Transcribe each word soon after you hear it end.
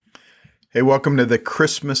Hey, welcome to the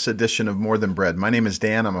Christmas edition of More Than Bread. My name is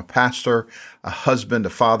Dan. I'm a pastor, a husband, a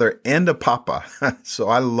father, and a papa. So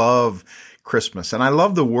I love Christmas, and I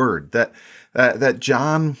love the word that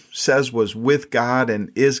John says was with God and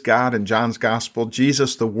is God in John's gospel.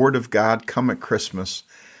 Jesus, the Word of God, come at Christmas.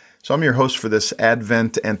 So I'm your host for this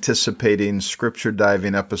Advent anticipating scripture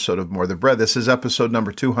diving episode of More Than Bread. This is episode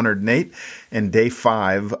number 208 and day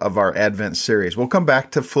 5 of our Advent series. We'll come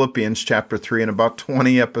back to Philippians chapter 3 in about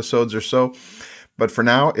 20 episodes or so. But for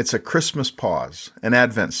now, it's a Christmas pause, an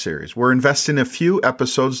Advent series. We're investing a few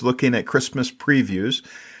episodes looking at Christmas previews,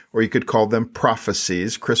 or you could call them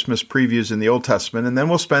prophecies, Christmas previews in the Old Testament. And then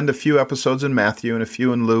we'll spend a few episodes in Matthew and a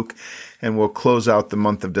few in Luke, and we'll close out the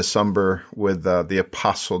month of December with the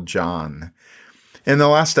Apostle John. In the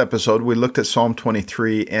last episode, we looked at Psalm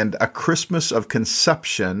 23 and a Christmas of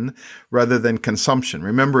conception rather than consumption.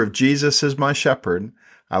 Remember, if Jesus is my shepherd,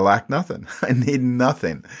 I lack nothing. I need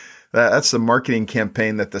nothing. That's the marketing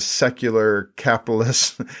campaign that the secular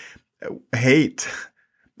capitalists hate.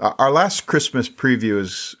 Our last Christmas preview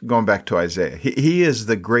is going back to Isaiah. He is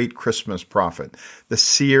the great Christmas prophet, the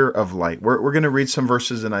seer of light. We're going to read some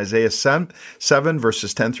verses in Isaiah 7,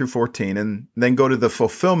 verses 10 through 14, and then go to the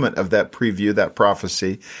fulfillment of that preview, that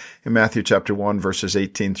prophecy, in Matthew chapter 1, verses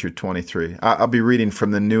 18 through 23. I'll be reading from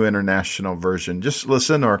the New International Version. Just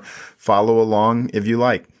listen or follow along if you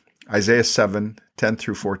like. Isaiah 7, 10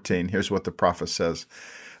 through 14. Here's what the prophet says.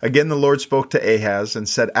 Again, the Lord spoke to Ahaz and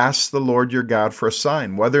said, "Ask the Lord your God for a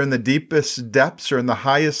sign, whether in the deepest depths or in the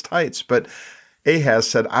highest heights." But Ahaz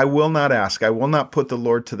said, "I will not ask. I will not put the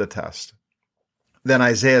Lord to the test." Then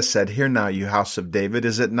Isaiah said, "Hear now, you house of David,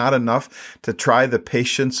 is it not enough to try the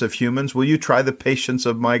patience of humans? Will you try the patience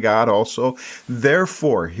of my God also?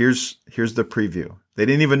 Therefore," here's the preview. They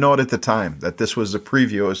didn't even know it at the time that this was the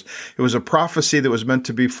preview. It was a prophecy that was meant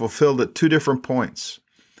to be fulfilled at two different points.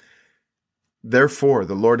 "Therefore,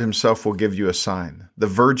 the Lord himself will give you a sign. The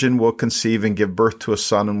virgin will conceive and give birth to a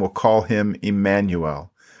son and will call him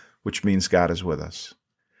Emmanuel," which means God is with us.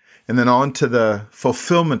 And then on to the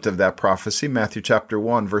fulfillment of that prophecy, Matthew chapter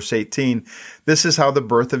 1, verse 18. This is how the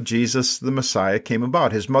birth of Jesus, the Messiah, came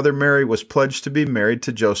about. His mother Mary was pledged to be married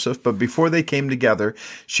to Joseph, but before they came together,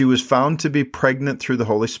 she was found to be pregnant through the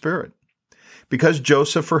Holy Spirit. Because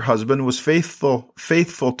Joseph, her husband, was faithful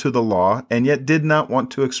to the law and yet did not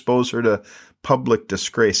want to expose her to public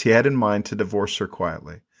disgrace, he had in mind to divorce her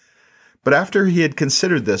quietly. But after he had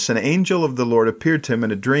considered this, an angel of the Lord appeared to him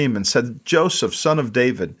in a dream and said, "Joseph, son of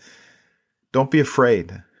David, don't be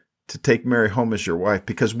afraid to take Mary home as your wife,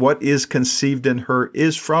 because what is conceived in her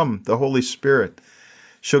is from the Holy Spirit.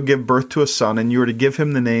 She'll give birth to a son, and you are to give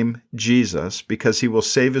him the name Jesus, because he will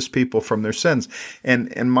save his people from their sins." And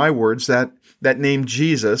in my words, that name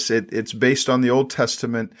Jesus, it's based on the Old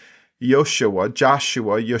Testament Joshua,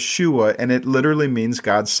 Yeshua, and it literally means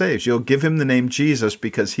God saves. You'll give him the name Jesus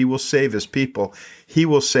because he will save his people.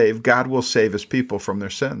 God will save his people from their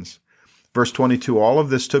sins. Verse 22, all of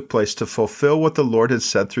this took place to fulfill what the Lord had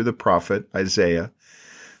said through the prophet Isaiah.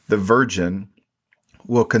 The virgin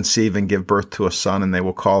will conceive and give birth to a son, and they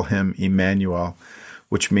will call him Emmanuel,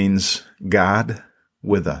 which means God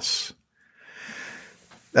with us.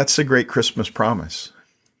 That's the great Christmas promise.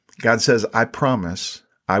 God says, "I promise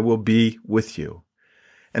I will be with you."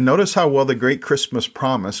 And notice how well the great Christmas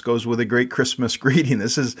promise goes with a great Christmas greeting.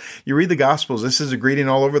 You read the Gospels, this is a greeting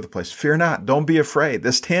all over the place. Fear not, don't be afraid.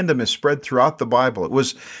 This tandem is spread throughout the Bible. It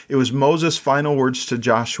was Moses' final words to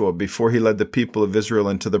Joshua before he led the people of Israel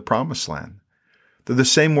into the promised land. They're the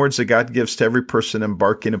same words that God gives to every person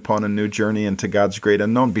embarking upon a new journey into God's great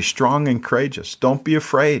unknown. Be strong and courageous. Don't be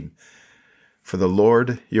afraid, for the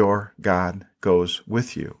Lord your God goes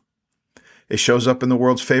with you. It shows up in the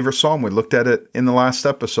world's favorite psalm. We looked at it in the last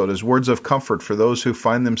episode as words of comfort for those who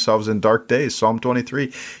find themselves in dark days. Psalm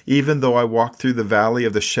 23, even though I walk through the valley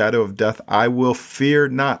of the shadow of death, I will fear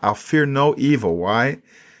not. I'll fear no evil. Why?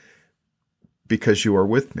 Because you are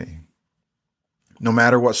with me. No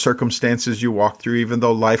matter what circumstances you walk through, even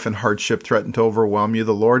though life and hardship threaten to overwhelm you,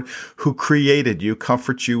 the Lord who created you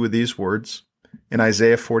comforts you with these words. In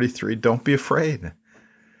Isaiah 43, don't be afraid.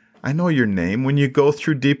 I know your name. When you go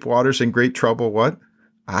through deep waters and great trouble, what?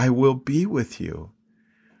 I will be with you.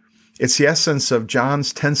 It's the essence of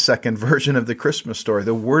John's 10-second version of the Christmas story.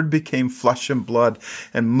 The Word became flesh and blood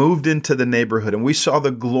and moved into the neighborhood, and we saw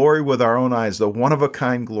the glory with our own eyes, the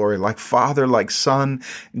one-of-a-kind glory, like Father, like Son,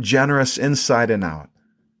 generous inside and out.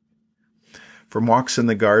 From walks in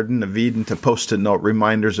the Garden of Eden to Post-it note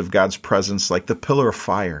reminders of God's presence, like the pillar of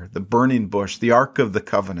fire, the burning bush, the Ark of the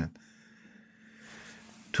Covenant,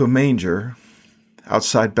 to a manger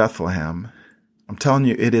outside Bethlehem. I'm telling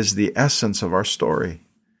you, it is the essence of our story.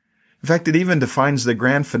 In fact, it even defines the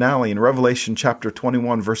grand finale in Revelation chapter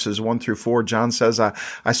 21, verses 1 through 4. John says,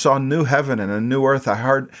 I saw a new heaven and a new earth. I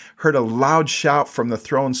heard a loud shout from the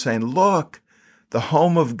throne saying, look, the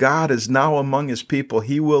home of God is now among his people.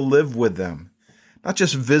 He will live with them. Not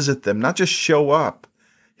just visit them, not just show up.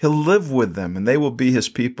 He'll live with them and they will be his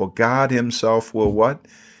people. God himself will what?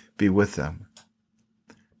 Be with them.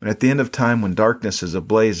 And at the end of time, when darkness is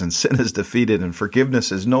ablaze and sin is defeated and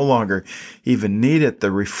forgiveness is no longer even needed,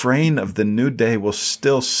 the refrain of the new day will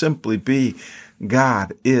still simply be,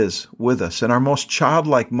 God is with us. In our most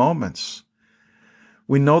childlike moments,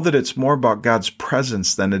 we know that it's more about God's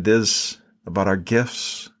presence than it is about our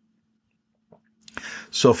gifts.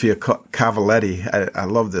 Sophia Cavalletti, I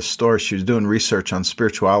love this story. She was doing research on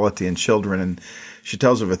spirituality in children, and she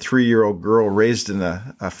tells of a 3-year-old girl raised in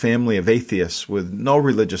a family of atheists with no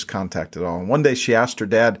religious contact at all. And one day she asked her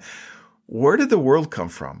dad, where did the world come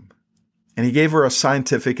from? And he gave her a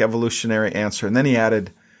scientific evolutionary answer. And then he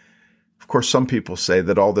added, of course, some people say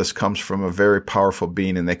that all this comes from a very powerful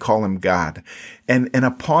being, and they call him God. And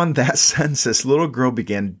upon that sentence, this little girl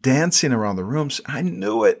began dancing around the room. I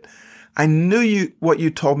knew it. I knew what you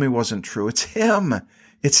told me wasn't true. It's him.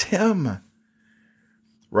 It's him.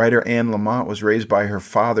 Writer Anne Lamott was raised by her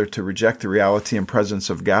father to reject the reality and presence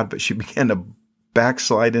of God, but she began to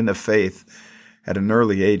backslide into faith at an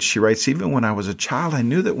early age. She writes, even when I was a child, I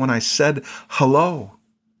knew that when I said hello,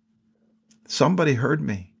 somebody heard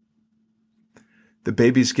me. The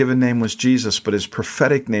baby's given name was Jesus, but his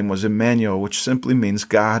prophetic name was Emmanuel, which simply means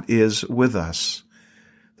God is with us.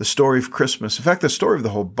 The story of Christmas, in fact, the story of the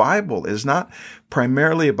whole Bible is not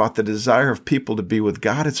primarily about the desire of people to be with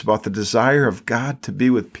God. It's about the desire of God to be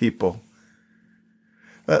with people.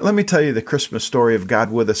 Let me tell you the Christmas story of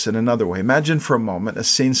God with us in another way. Imagine for a moment a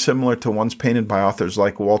scene similar to ones painted by authors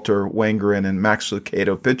like Walter Wangerin and Max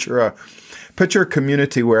Lucado. Picture a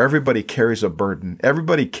community where everybody carries a burden.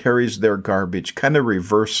 Everybody carries their garbage, kind of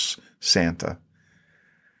reverse Santa.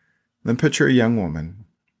 Then picture a young woman.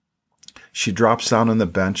 She drops down on the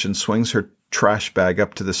bench and swings her trash bag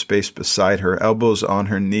up to the space beside her. Elbows on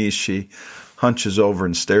her knees, she hunches over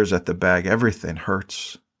and stares at the bag. Everything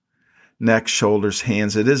hurts. Neck, shoulders,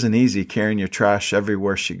 hands. It isn't easy carrying your trash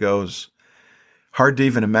everywhere she goes. Hard to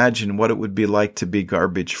even imagine what it would be like to be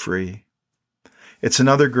garbage-free. It's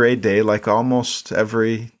another gray day, like almost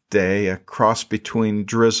every day, a cross between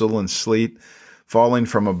drizzle and sleet falling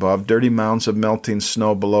from above, dirty mounds of melting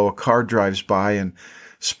snow below. A car drives by and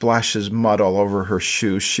splashes mud all over her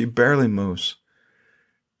shoes. She barely moves.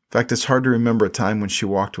 In fact, it's hard to remember a time when she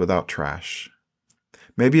walked without trash.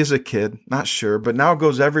 Maybe as a kid, not sure, but now it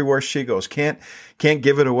goes everywhere she goes. Can't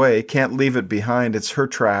give it away, can't leave it behind. It's her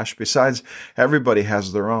trash. Besides, everybody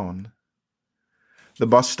has their own. The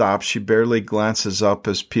bus stops. She barely glances up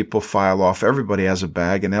as people file off. Everybody has a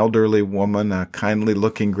bag. An elderly woman, a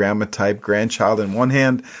kindly-looking grandma-type grandchild in one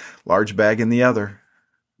hand, large bag in the other.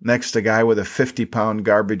 Next, a guy with a 50-pound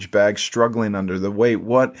garbage bag struggling under the weight.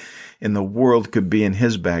 What in the world could be in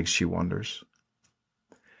his bag, she wonders.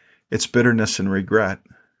 It's bitterness and regret.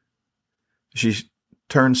 She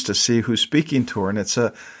turns to see who's speaking to her, and it's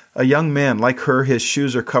a young man. Like her, his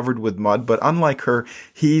shoes are covered with mud, but unlike her,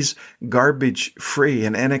 he's garbage-free,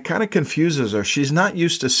 and it kind of confuses her. She's not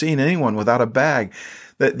used to seeing anyone without a bag.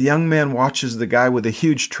 The young man watches the guy with a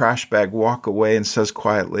huge trash bag walk away and says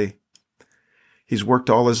quietly, he's worked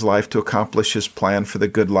all his life to accomplish his plan for the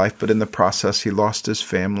good life, but in the process, he lost his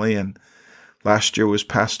family, and last year was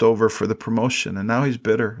passed over for the promotion, and now he's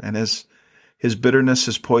bitter, and his bitterness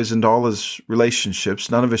has poisoned all his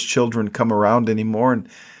relationships. None of his children come around anymore,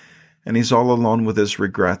 and he's all alone with his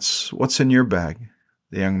regrets. What's in your bag?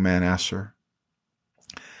 The young man asks her.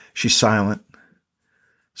 She's silent,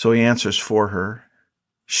 so he answers for her.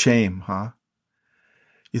 Shame, huh?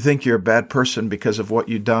 You think you're a bad person because of what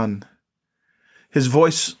you've done. His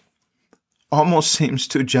voice almost seems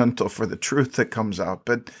too gentle for the truth that comes out,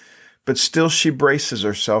 but still she braces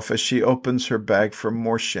herself as she opens her bag for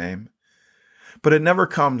more shame. But it never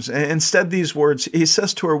comes. Instead, these words, he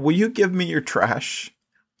says to her, will you give me your trash?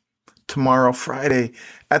 Tomorrow, Friday,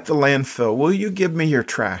 at the landfill, will you give me your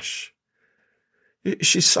trash?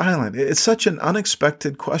 She's silent. It's such an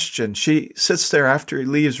unexpected question. She sits there after he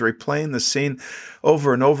leaves, replaying the scene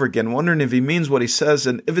over and over again, wondering if he means what he says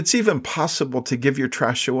and if it's even possible to give your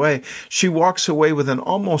trash away. She walks away with an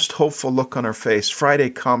almost hopeful look on her face.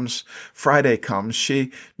 Friday comes.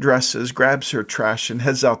 She dresses, grabs her trash, and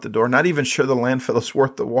heads out the door, not even sure the landfill is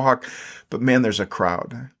worth the walk. But man, there's a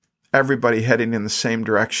crowd. Everybody heading in the same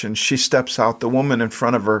direction. She steps out. The woman in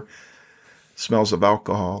front of her smells of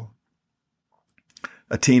alcohol.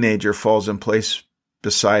 A teenager falls in place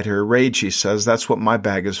beside her. Rage, he says, that's what my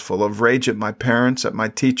bag is full of. Rage at my parents, at my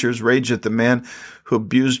teachers, rage at the man who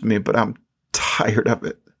abused me, but I'm tired of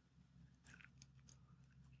it.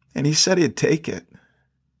 And he said he'd take it.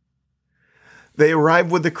 They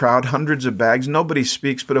arrive with the crowd, hundreds of bags. Nobody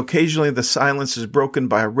speaks, but occasionally the silence is broken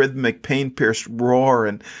by a rhythmic, pain-pierced roar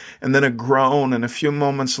and then a groan, and a few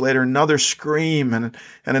moments later another scream and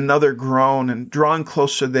another groan. And drawing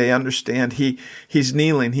closer, they understand he's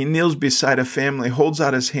kneeling. He kneels beside a family, holds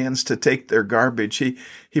out his hands to take their garbage.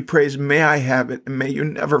 He prays, "May I have it, and may you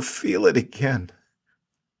never feel it again."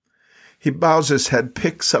 He bows his head,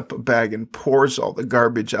 picks up a bag, and pours all the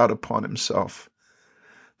garbage out upon himself.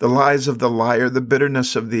 The lies of the liar, the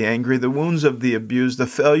bitterness of the angry, the wounds of the abused, the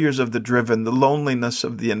failures of the driven, the loneliness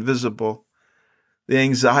of the invisible, the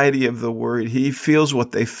anxiety of the worried. He feels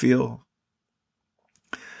what they feel.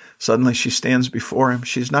 Suddenly she stands before him.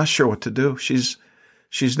 She's not sure what to do. She's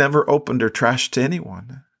never opened her trash to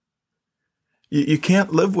anyone. You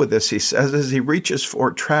can't live with this, he says, as he reaches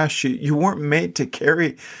for trash. You weren't made to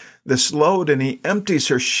carry this load, and he empties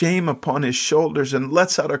her shame upon his shoulders and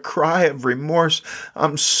lets out a cry of remorse.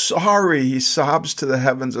 "I'm sorry," he sobs to the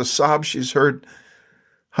heavens, a sob she's heard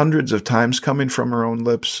hundreds of times coming from her own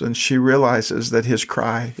lips, and she realizes that his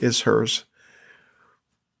cry is hers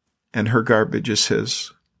and her garbage is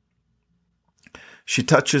his. She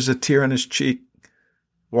touches a tear on his cheek,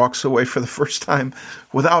 walks away for the first time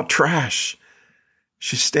without trash.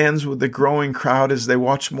 She stands with the growing crowd as they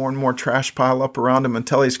watch more and more trash pile up around him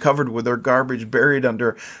until he's covered with their garbage, buried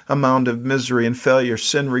under a mound of misery and failure,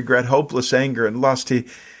 sin, regret, hopeless anger, and lust.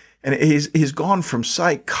 He's gone from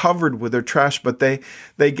sight, covered with their trash, but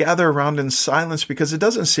they gather around in silence because it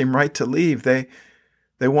doesn't seem right to leave. They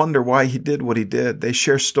wonder why he did what he did. They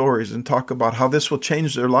share stories and talk about how this will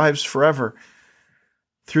change their lives forever.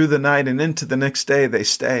 Through the night and into the next day, they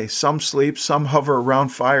stay. Some sleep, some hover around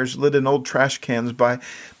fires lit in old trash cans. By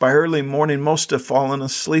early morning, most have fallen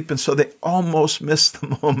asleep, and so they almost miss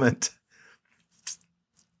the moment.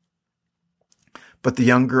 But the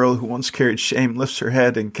young girl who once carried shame lifts her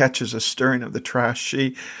head and catches a stirring of the trash.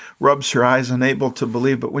 She rubs her eyes, unable to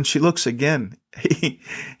believe, but when she looks again,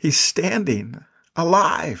 he's standing,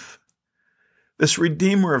 alive. This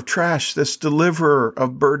redeemer of trash, this deliverer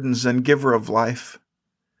of burdens and giver of life.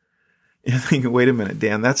 You're thinking, wait a minute,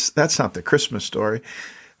 Dan, that's not the Christmas story.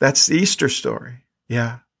 That's the Easter story.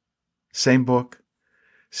 Yeah. Same book,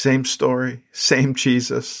 same story, same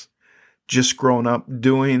Jesus, just grown up,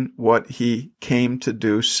 doing what he came to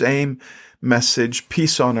do. Same message,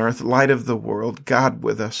 peace on earth, light of the world, God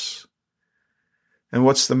with us. And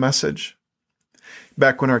what's the message?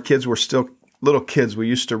 Back when our kids were still little kids, we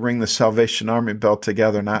used to ring the Salvation Army bell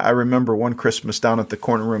together. And I remember one Christmas down at the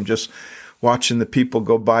corner room just watching the people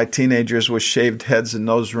go by, teenagers with shaved heads and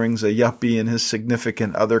nose rings, a yuppie and his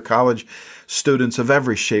significant other, college students of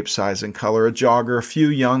every shape, size, and color, a jogger, a few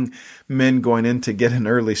young men going in to get an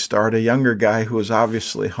early start, a younger guy who was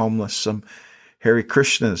obviously homeless, some Hare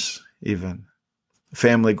Krishnas even, a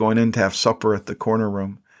family going in to have supper at the corner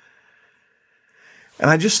room. And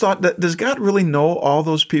I just thought, does God really know all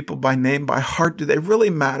those people by name, by heart? Do they really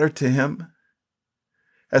matter to him?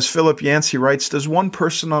 As Philip Yancey writes, does one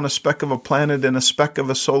person on a speck of a planet in a speck of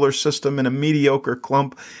a solar system in a mediocre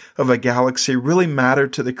clump of a galaxy really matter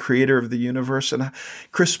to the creator of the universe? And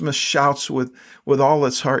Christmas shouts with all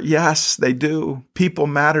its heart, yes, they do. People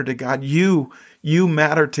matter to God. You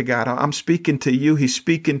matter to God. I'm speaking to you. He's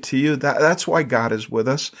speaking to you. That's why God is with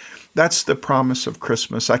us. That's the promise of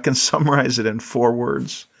Christmas. I can summarize it in 4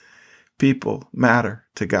 words. People matter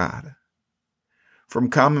to God. From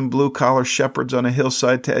common blue-collar shepherds on a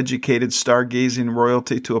hillside to educated stargazing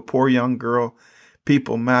royalty to a poor young girl,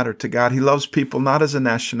 people matter to God. He loves people not as a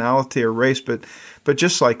nationality or race, but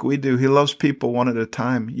just like we do. He loves people one at a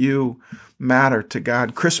time. You matter to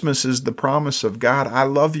God. Christmas is the promise of God. I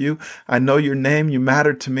love you. I know your name. You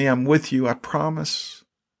matter to me. I'm with you. I promise.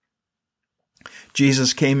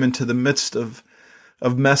 Jesus came into the midst of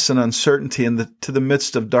mess and uncertainty and to the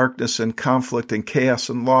midst of darkness and conflict and chaos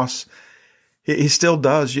and loss. He still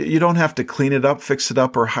does. You don't have to clean it up, fix it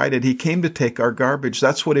up, or hide it. He came to take our garbage.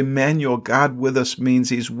 That's what Emmanuel, God with us, means.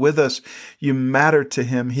 He's with us. You matter to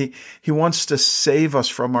him. He wants to save us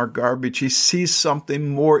from our garbage. He sees something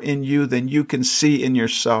more in you than you can see in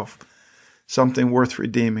yourself, something worth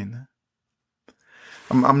redeeming.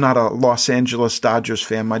 I'm not a Los Angeles Dodgers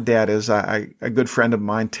fan. My dad is. A good friend of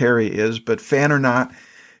mine, Terry, is. But fan or not,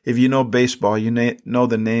 if you know baseball, you know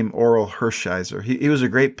the name Orel Hershiser. He was a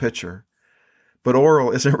great pitcher. But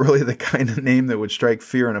Orel isn't really the kind of name that would strike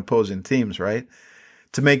fear in opposing teams, right?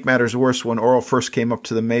 To make matters worse, when Oral first came up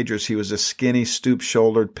to the majors, he was a skinny,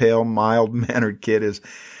 stoop-shouldered, pale, mild-mannered kid.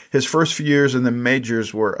 His first few years in the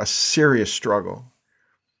majors were a serious struggle.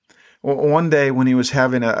 One day when he was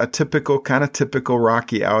having a typical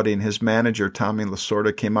Rocky outing, his manager, Tommy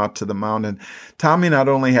Lasorda, came out to the mound. And Tommy not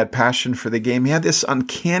only had passion for the game, he had this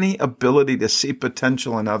uncanny ability to see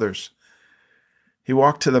potential in others. He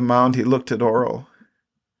walked to the mound. He looked at Oral.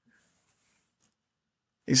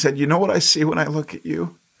 He said, "You know what I see when I look at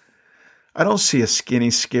you? I don't see a skinny,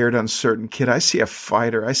 scared, uncertain kid. I see a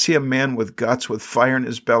fighter. I see a man with guts, with fire in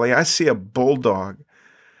his belly. I see a bulldog.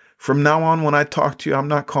 From now on, when I talk to you, I'm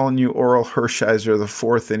not calling you Oral Hershiser the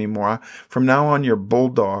fourth anymore. From now on, you're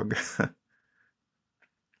Bulldog."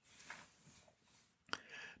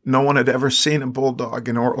 No one had ever seen a bulldog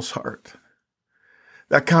in Oral's heart.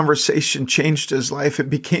 That conversation changed his life.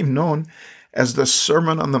 It became known as the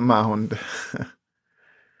Sermon on the Mound.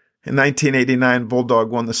 In 1989,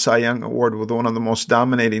 Bulldog won the Cy Young Award with one of the most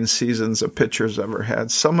dominating seasons a pitcher's ever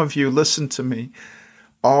had. Some of you, listen to me.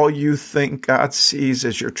 All you think God sees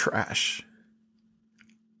is your trash,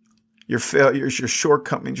 your failures, your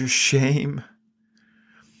shortcomings, your shame,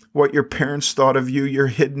 what your parents thought of you, your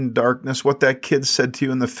hidden darkness, what that kid said to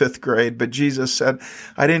you in the 5th grade. But Jesus said,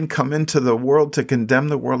 "I didn't come into the world to condemn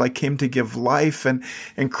the world. I came to give life." And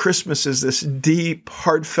Christmas is this deep,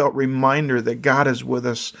 heartfelt reminder that God is with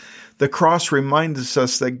us. The cross reminds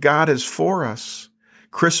us that God is for us.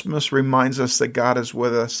 Christmas reminds us that God is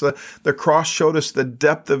with us. The cross showed us the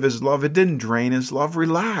depth of his love. It didn't drain his love.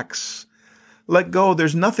 Relax. Let go.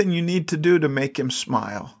 There's nothing you need to do to make him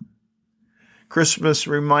smile. Christmas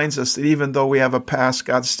reminds us that even though we have a past,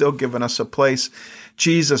 God's still given us a place.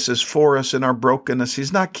 Jesus is for us in our brokenness.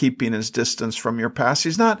 He's not keeping his distance from your past.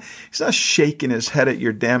 He's not shaking his head at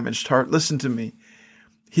your damaged heart. Listen to me.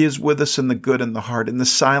 He is with us in the good and the hard, in the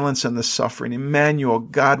silence and the suffering. Emmanuel,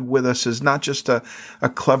 God with us, is not just a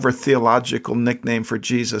clever theological nickname for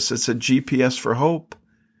Jesus. It's a GPS for hope.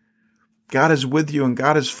 God is with you and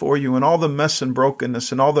God is for you. In all the mess and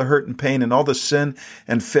brokenness and all the hurt and pain and all the sin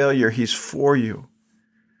and failure, he's for you.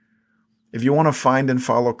 If you want to find and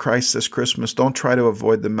follow Christ this Christmas, don't try to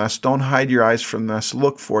avoid the mess. Don't hide your eyes from the mess.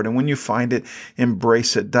 Look for it. And when you find it,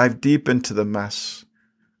 embrace it. Dive deep into the mess.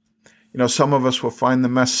 You know, some of us will find the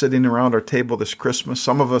mess sitting around our table this Christmas.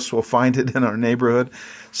 Some of us will find it in our neighborhood.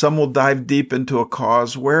 Some will dive deep into a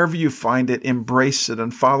cause. Wherever you find it, embrace it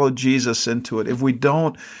and follow Jesus into it. If we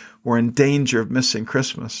don't, we're in danger of missing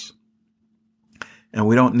Christmas. And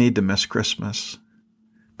we don't need to miss Christmas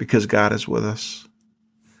because God is with us.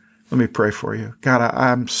 Let me pray for you. God,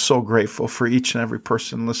 I'm so grateful for each and every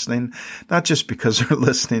person listening, not just because they're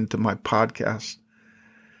listening to my podcast.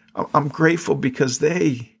 I'm grateful because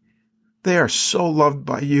they are so loved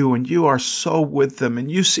by you and you are so with them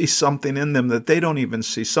and you see something in them that they don't even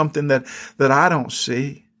see, something that I don't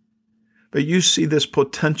see. But you see this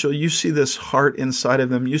potential, you see this heart inside of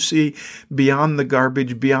them. You see beyond the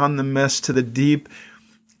garbage, beyond the mess, to the deep,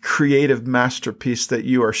 creative masterpiece that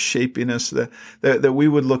you are shaping us, that we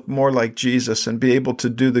would look more like Jesus and be able to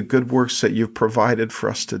do the good works that you've provided for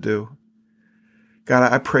us to do. God,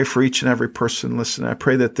 I pray for each and every person listening. I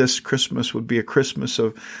pray that this Christmas would be a Christmas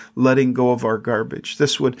of letting go of our garbage.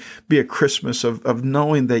 This would be a Christmas of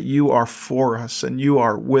knowing that you are for us and you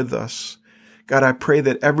are with us. God, I pray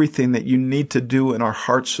that everything that you need to do in our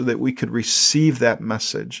hearts so that we could receive that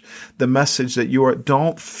message, the message that you are,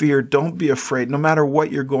 don't fear, don't be afraid. No matter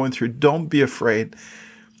what you're going through, don't be afraid.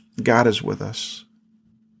 God is with us.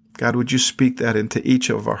 God, would you speak that into each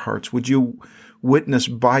of our hearts? Would you witness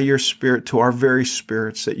by your Spirit to our very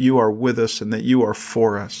spirits that you are with us and that you are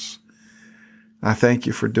for us? I thank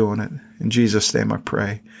you for doing it. In Jesus' name I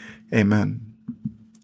pray. Amen.